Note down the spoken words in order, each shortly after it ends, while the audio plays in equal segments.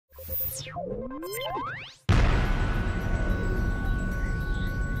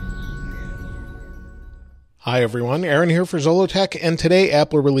Hi everyone, Aaron here for Zollotech, and today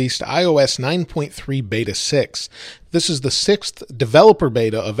Apple released iOS 9.3 Beta 6. This is the 6th developer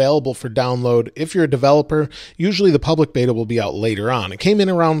beta available for download. If you're a developer, usually the public beta will be out later on. It came in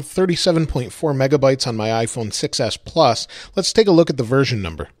around 37.4 megabytes on my iPhone 6s Plus. Let's take a look at the version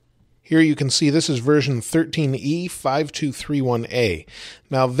number. Here you can see this is version 13E5231A.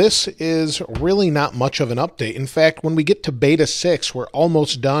 Now this is really not much of an update. In fact, when we get to Beta 6, we're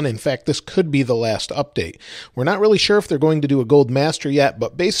almost done. In fact, this could be the last update. We're not really sure if they're going to do a Gold Master yet,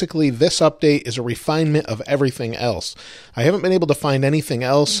 but basically this update is a refinement of everything else. I haven't been able to find anything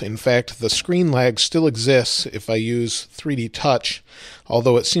else. In fact, the screen lag still exists if I use 3D Touch,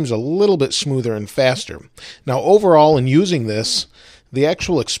 although it seems a little bit smoother and faster. Now overall, in using this, the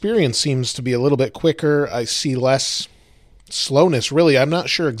actual experience seems to be a little bit quicker. I see less slowness, really. I'm not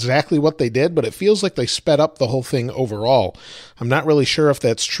sure exactly what they did, but it feels like they sped up the whole thing overall. I'm not really sure if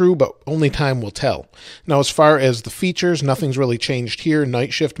that's true, but only time will tell. Now, as far as the features, nothing's really changed here.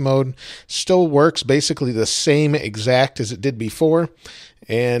 Night shift mode still works basically the same exact as it did before,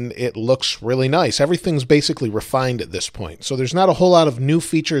 and it looks really nice. Everything's basically refined at this point. So there's not a whole lot of new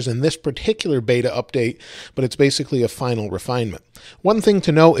features in this particular beta update, but it's basically a final refinement. One thing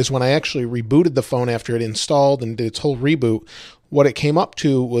to note is when I actually rebooted the phone after it installed and did its whole reboot, what it came up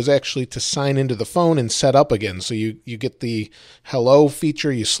to was actually to sign into the phone and set up again. So you get the hello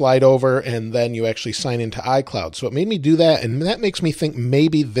feature, you slide over, and then you actually sign into iCloud. So it made me do that, and that makes me think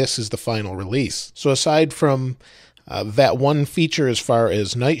maybe this is the final release. So aside from that one feature as far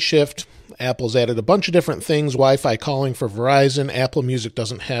as night shift, Apple's added a bunch of different things. Wi-Fi calling for Verizon. Apple Music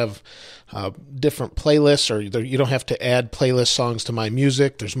doesn't have different playlists, or you don't have to add playlist songs to My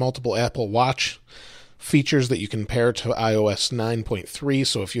Music. There's multiple Apple Watch features that you can pair to iOS 9.3.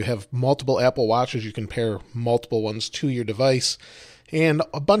 So if you have multiple Apple Watches, you can pair multiple ones to your device. And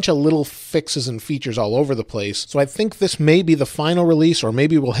a bunch of little fixes and features all over the place. So I think this may be the final release, or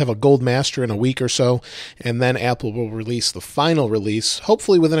maybe we'll have a Gold Master in a week or so, and then Apple will release the final release,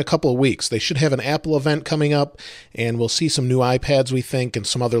 hopefully within a couple of weeks. They should have an Apple event coming up, and we'll see some new iPads, we think, and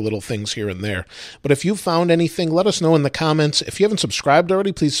some other little things here and there. But if you found anything, let us know in the comments. If you haven't subscribed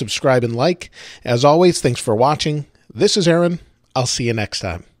already, please subscribe and like. As always, thanks for watching. This is Aaron. I'll see you next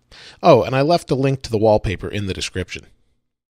time. Oh, and I left a link to the wallpaper in the description.